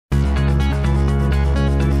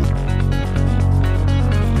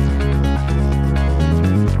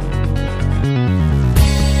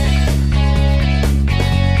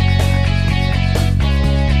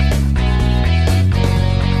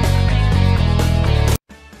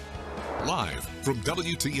From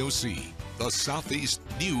WTOC, the Southeast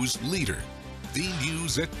news leader, the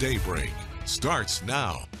News at Daybreak starts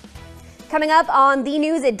now. Coming up on the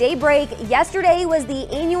News at Daybreak, yesterday was the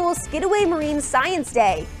annual Skidaway Marine Science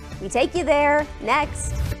Day. We take you there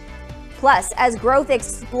next. Plus, as growth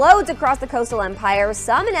explodes across the coastal empire,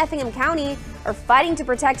 some in Effingham County are fighting to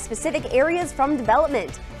protect specific areas from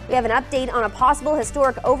development. We have an update on a possible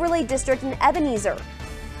historic overlay district in Ebenezer.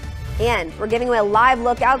 And we're giving you a live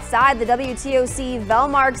look outside the WTOC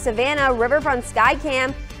Velmark Savannah Riverfront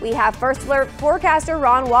Skycam. We have First Alert forecaster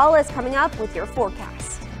Ron Wallace coming up with your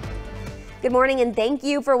forecast. Good morning and thank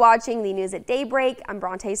you for watching the News at Daybreak. I'm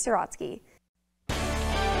Bronte Sorotsky.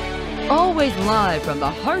 Always live from the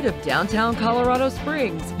heart of downtown Colorado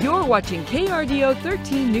Springs, you're watching KRDO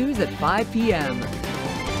 13 News at 5 p.m.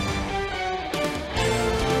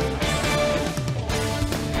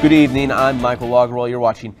 Good evening, I'm Michael Lagerwell. You're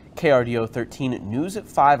watching KRDO 13 News at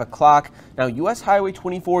 5 o'clock. Now, U.S. Highway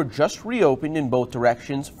 24 just reopened in both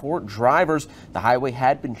directions for drivers. The highway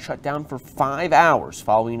had been shut down for 5 hours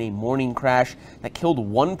following a morning crash that killed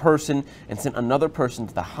one person and sent another person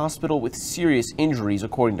to the hospital with serious injuries,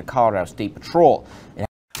 according to Colorado State Patrol.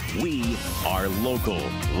 We are local,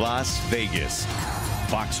 Las Vegas.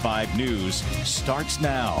 Fox 5 News starts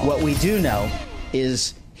now. What we do know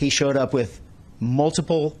is he showed up with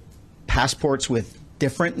multiple passports with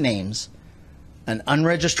different names, an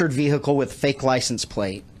unregistered vehicle with fake license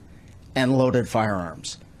plate, and loaded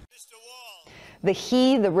firearms.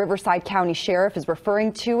 The Riverside County Sheriff is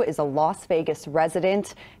referring to is a Las Vegas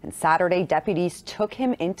resident, and Saturday deputies took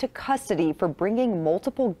him into custody for bringing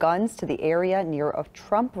multiple guns to the area near a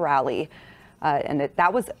Trump rally.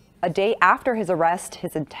 That was a day after his arrest.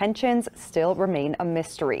 His intentions still remain a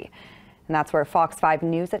mystery. And that's where Fox 5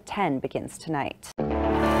 News at 10 begins tonight.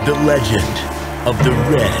 The legend of the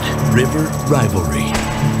Red River rivalry,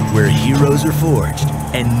 where heroes are forged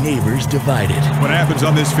and neighbors divided. What happens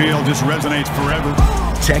on this field just resonates forever.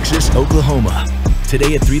 Texas, Oklahoma,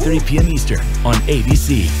 today at 3:30 p.m. Eastern on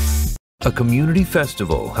ABC. A community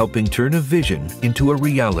festival helping turn a vision into a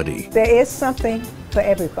reality. There is something for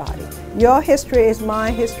everybody. Your history is my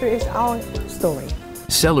history, is our story.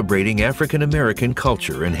 Celebrating African American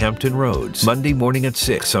culture in Hampton Roads. Monday morning at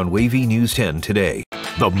 6 on Wavy News 10 today.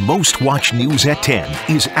 The most watched News at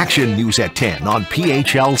 10 is Action News at 10 on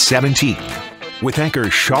PHL 17 with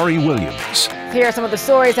anchor Shari Williams. Here are some of the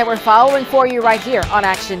stories that we're following for you right here on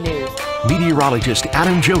Action News. Meteorologist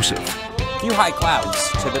Adam Joseph. Few high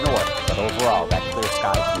clouds to the north, but overall that clear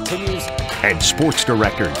sky continues. And sports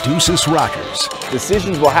director Deuces Rogers.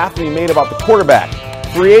 Decisions will have to be made about the quarterback,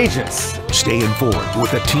 free agents. Stay informed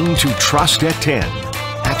with a team to trust at 10.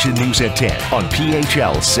 Action News at 10 on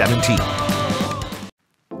PHL 17.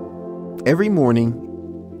 Every morning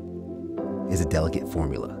is a delicate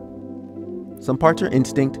formula. Some parts are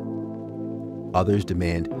instinct, others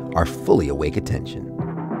demand our fully awake attention.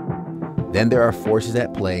 Then there are forces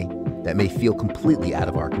at play that may feel completely out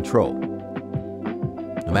of our control.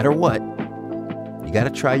 No matter what, you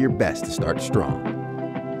gotta try your best to start strong.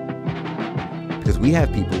 Because we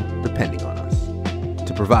have people depending on us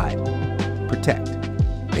to provide, protect,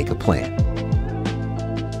 make a plan.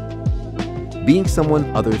 Being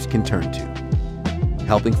someone others can turn to,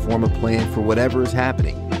 helping form a plan for whatever is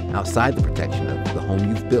happening outside the protection of the home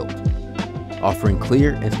you've built, offering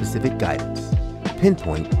clear and specific guidance,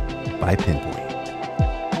 pinpoint by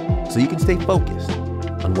pinpoint, so you can stay focused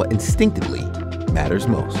on what instinctively matters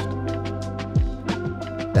most.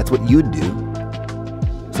 That's what you'd do,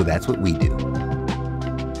 so that's what we do.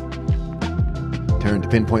 Turn to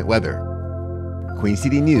Pinpoint Weather. Queen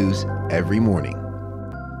City News every morning.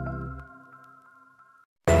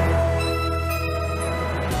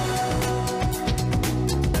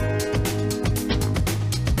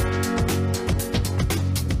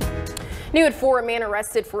 New at 4, a man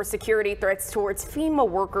arrested for security threats towards FEMA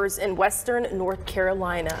workers in western North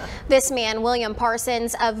Carolina. This man, William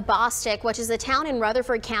Parsons of Bostic, which is a town in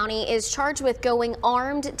Rutherford County, is charged with going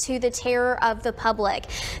armed to the terror of the public.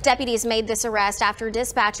 Deputies made this arrest after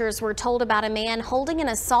dispatchers were told about a man holding an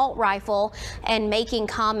assault rifle and making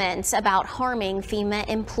comments about harming FEMA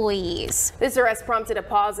employees. This arrest prompted a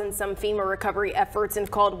pause in some FEMA recovery efforts and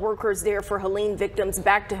called workers there for Helene victims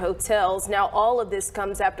back to hotels. Now all of this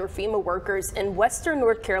comes after FEMA workers in western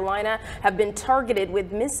North Carolina have been targeted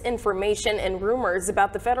with misinformation and rumors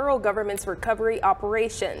about the federal government's recovery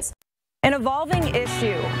operations. An evolving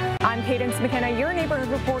issue. I'm Cadence McKenna, your neighborhood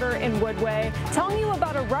reporter in Woodway, telling you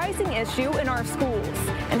about a rising issue in our schools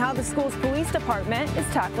and how the school's police department is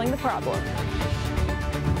tackling the problem.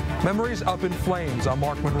 Memories up in flames. I'm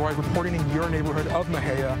Mark Monroy reporting in your neighborhood of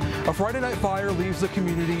Mexia. A Friday night fire leaves the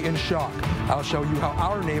community in shock. I'll show you how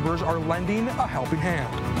our neighbors are lending a helping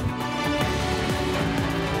hand.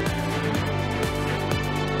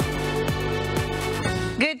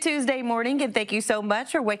 Good Tuesday morning, and thank you so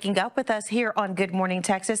much for waking up with us here on Good Morning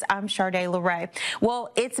Texas. I'm Sharday LeRae.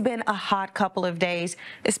 Well, it's been a hot couple of days,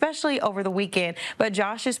 especially over the weekend, but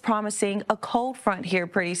Josh is promising a cold front here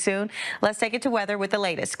pretty soon. Let's take it to weather with the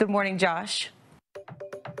latest. Good morning, Josh.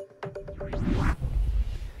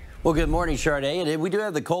 Well, good morning, Sharday. And we do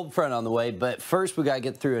have the cold front on the way, but first we got to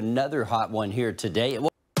get through another hot one here today.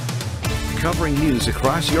 Covering news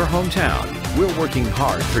across your hometown. We're working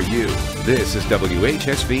hard for you. This is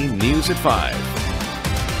WHSV News at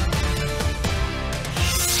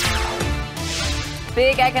 5.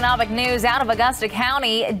 Big economic news out of Augusta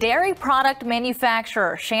County. Dairy product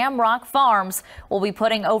manufacturer Shamrock Farms will be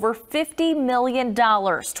putting over $50 million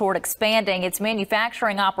toward expanding its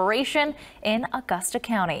manufacturing operation in Augusta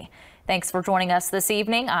County. Thanks for joining us this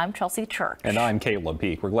evening. I'm Chelsea Church. And I'm Caleb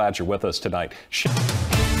Peak. We're glad you're with us tonight.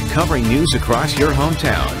 Covering news across your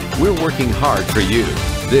hometown. We're working hard for you.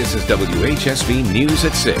 This is WHSV News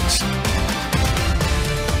at 6.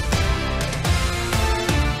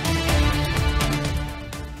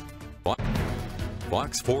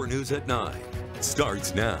 Fox 4 News at 9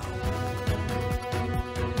 starts now.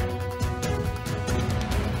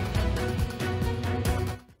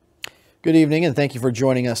 Good evening, and thank you for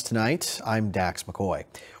joining us tonight. I'm Dax McCoy.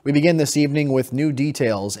 We begin this evening with new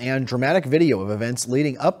details and dramatic video of events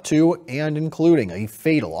leading up to and including a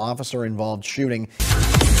fatal officer-involved shooting.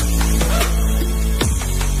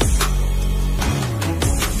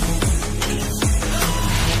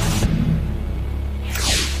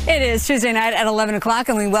 It is Tuesday night at 11 o'clock,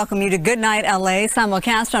 and we welcome you to Good Night LA,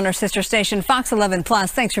 simulcast on our sister station, Fox 11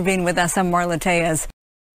 Plus. Thanks for being with us. I'm Marla Tejas.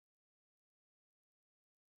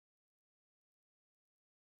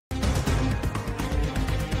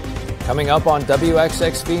 Coming up on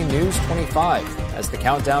WXXV News 25, as the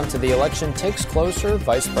countdown to the election ticks closer,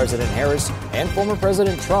 Vice President Harris and former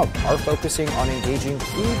President Trump are focusing on engaging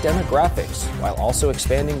key demographics while also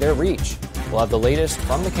expanding their reach. We'll have the latest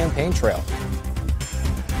from the campaign trail.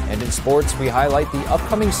 And in sports, we highlight the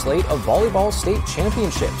upcoming slate of volleyball state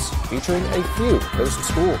championships, featuring a few coast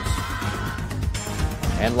schools.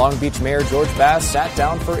 And Long Beach Mayor George Bass sat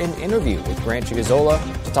down for an interview with Grant Chigazola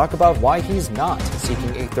to talk about why he's not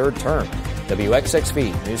seeking a third term.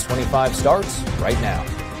 WXXV News 25 starts right now.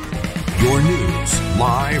 Your news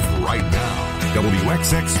live right now.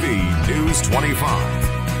 WXXV News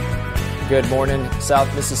 25. Good morning,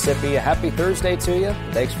 South Mississippi. A happy Thursday to you.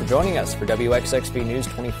 Thanks for joining us for WXXV News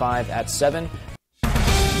 25 at 7.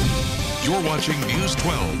 You're watching News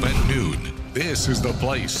 12 at noon. This is the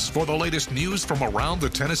place for the latest news from around the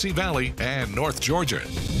Tennessee Valley and North Georgia.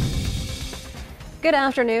 Good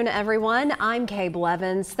afternoon, everyone. I'm Kay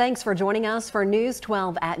Blevins. Thanks for joining us for News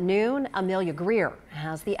 12 at noon. Amelia Greer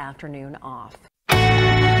has the afternoon off.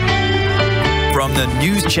 From the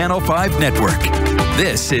News Channel 5 Network,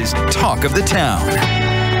 this is Talk of the Town.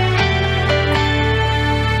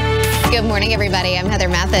 Good morning, everybody. I'm Heather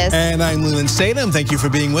Mathis. And I'm Leland Statham. Thank you for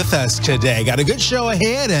being with us today. Got a good show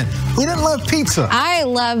ahead, and who doesn't love pizza? I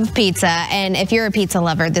love pizza, and if you're a pizza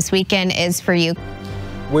lover, this weekend is for you.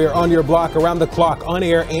 We're on your block, around the clock, on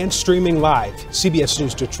air and streaming live. CBS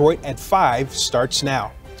News Detroit at 5 starts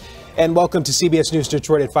now. And welcome to CBS News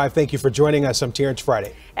Detroit at 5. Thank you for joining us. I'm Terrence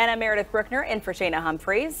Friday. And I'm Meredith Bruckner in for Shayna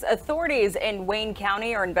Humphreys. Authorities in Wayne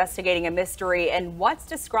County are investigating a mystery in what's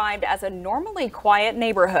described as a normally quiet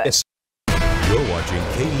neighborhood. Yes. You're watching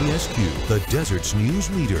KESQ, the Desert's news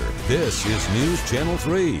leader. This is News Channel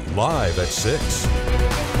 3, live at 6.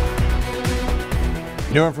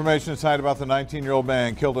 New information tonight about the 19-year-old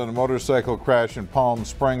man killed in a motorcycle crash in Palm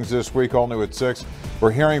Springs this week, all new at 6.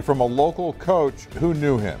 We're hearing from a local coach who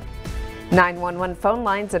knew him. 911 phone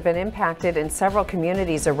lines have been impacted in several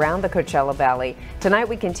communities around the Coachella Valley. Tonight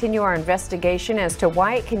we continue our investigation as to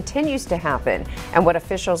why it continues to happen and what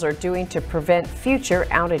officials are doing to prevent future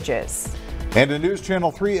outages. And a News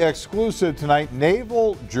Channel 3 exclusive tonight,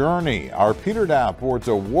 Naval Journey. Our Peter Dow boards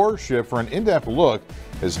a warship for an in-depth look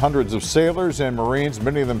as hundreds of sailors and Marines,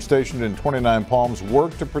 many of them stationed in 29 Palms,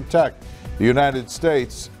 work to protect the United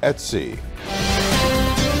States at sea.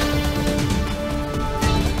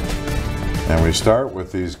 And we start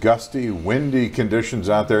with these gusty, windy conditions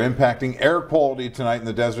out there impacting air quality tonight in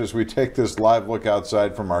the desert as we take this live look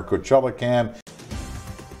outside from our Coachella cam.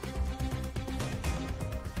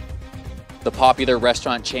 The popular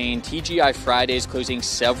restaurant chain TGI Fridays closing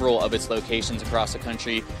several of its locations across the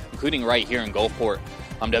country, including right here in Gulfport.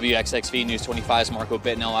 I'm WXXV News 25's Marco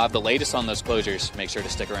Bitnell. I'll have the latest on those closures. Make sure to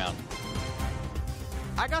stick around.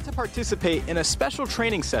 I got to participate in a special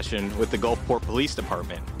training session with the Gulfport Police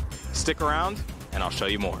Department. Stick around and I'll show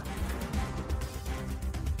you more.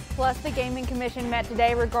 Plus, the Gaming Commission met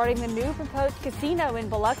today regarding the new proposed casino in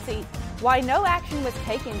Biloxi. Why no action was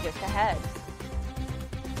taken just ahead.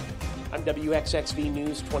 I'm WXXV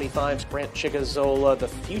News 25's Brant Chigazola. The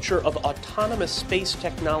future of autonomous space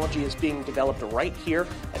technology is being developed right here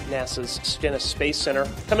at NASA's Stennis Space Center.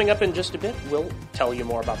 Coming up in just a bit, we'll tell you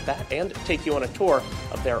more about that and take you on a tour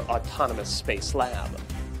of their autonomous space lab.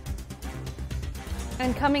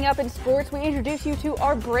 And coming up in sports, we introduce you to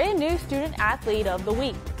our brand new Student Athlete of the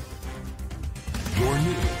Week. Your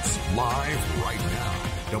news live right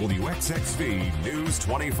now. WXXV News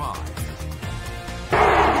 25.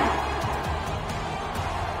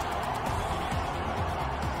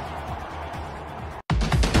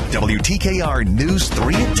 WTKR News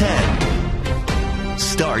 3 at 10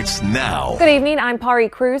 starts now. Good evening, I'm Pari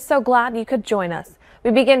Cruz. So glad you could join us.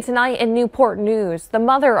 We begin tonight in Newport News. The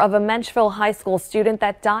mother of a Menchville High School student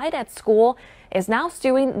that died at school is now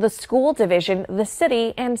suing the school division, the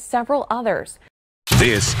city, and several others.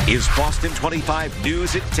 This is Boston 25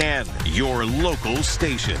 News at 10, your local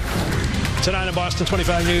station. Tonight in Boston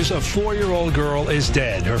 25 News, a 4-year-old girl is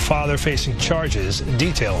dead. Her father facing charges.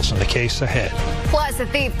 Details on the case ahead. Plus, a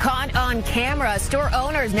thief caught on camera. Store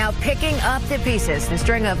owners now picking up the pieces. The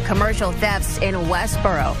string of commercial thefts in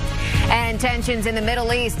Westboro. And tensions in the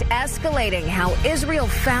Middle East escalating. How Israel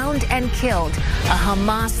found and killed a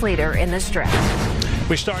Hamas leader in the Strip.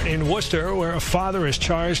 We start in Worcester, where a father is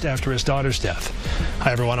charged after his daughter's death.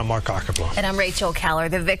 Hi, everyone. I'm Mark Ockerblom. And I'm Rachel Keller.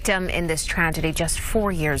 The victim in this tragedy, just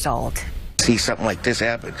 4 years old. See something like this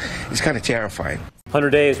happen, it's kind of terrifying. 100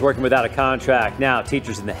 days working without a contract. Now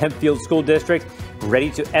teachers in the Hempfield School District ready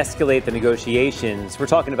to escalate the negotiations. We're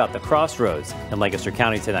talking about the crossroads in Lancaster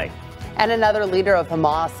County tonight. And another leader of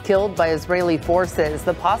Hamas killed by Israeli forces.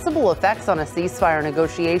 The possible effects on a ceasefire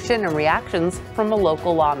negotiation and reactions from a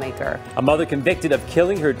local lawmaker. A mother convicted of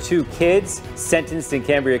killing her 2 kids, sentenced in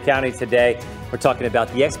Cambria County today. We're talking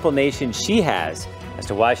about the explanation she has as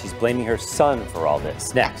to why she's blaming her son for all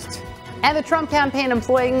this. Next. And the Trump campaign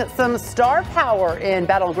employing some star power in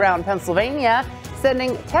battleground Pennsylvania,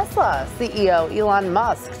 sending Tesla CEO Elon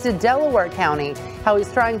Musk to Delaware County. How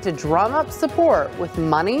he's trying to drum up support with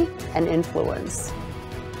money and influence.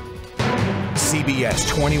 CBS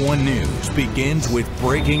 21 News begins with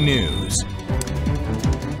breaking news.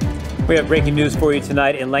 We have breaking news for you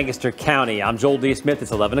tonight in Lancaster County. I'm Joel D. Smith.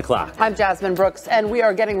 It's 11 o'clock. I'm Jasmine Brooks, and we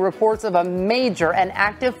are getting reports of a major and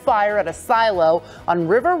active fire at a silo on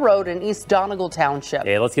River Road in East Donegal Township.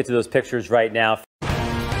 Okay, let's get to those pictures right now.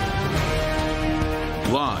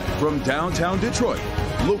 Live from downtown Detroit,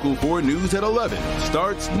 Local 4 News at 11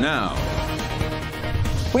 starts now.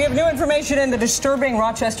 We have new information in the disturbing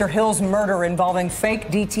Rochester Hills murder involving fake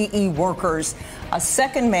DTE workers. A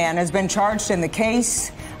second man has been charged in the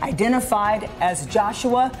case, identified as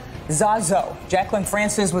Joshua Zazo. Jacqueline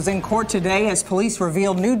Francis was in court today as police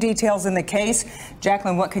revealed new details in the case.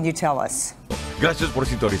 Jacqueline, what can you tell us? Gracias por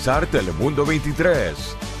sintonizar Telemundo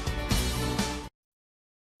 23.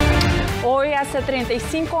 Hoy, hace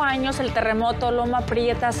 35 años, el terremoto Loma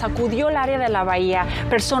Prieta sacudió el área de la bahía.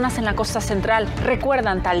 Personas en la costa central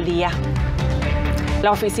recuerdan tal día.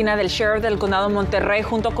 La oficina del sheriff del condado de Monterrey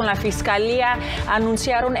junto con la fiscalía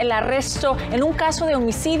anunciaron el arresto en un caso de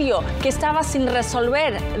homicidio que estaba sin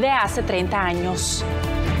resolver de hace 30 años.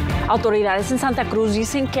 Autoridades en Santa Cruz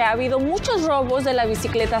dicen que ha habido muchos robos de las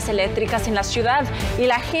bicicletas eléctricas en la ciudad y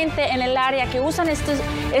la gente en el área que usan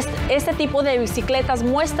este tipo de bicicletas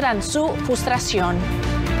muestran su frustración.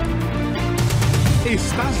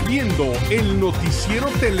 Estás viendo el noticiero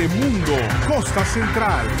Telemundo, Costa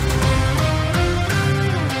Central.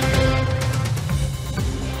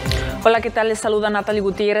 Hola, ¿qué tal? Les saluda Natalie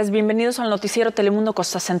Gutiérrez. Bienvenidos al noticiero Telemundo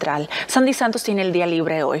Costa Central. Sandy Santos tiene el día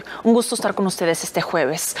libre hoy. Un gusto estar con ustedes este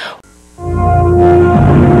jueves.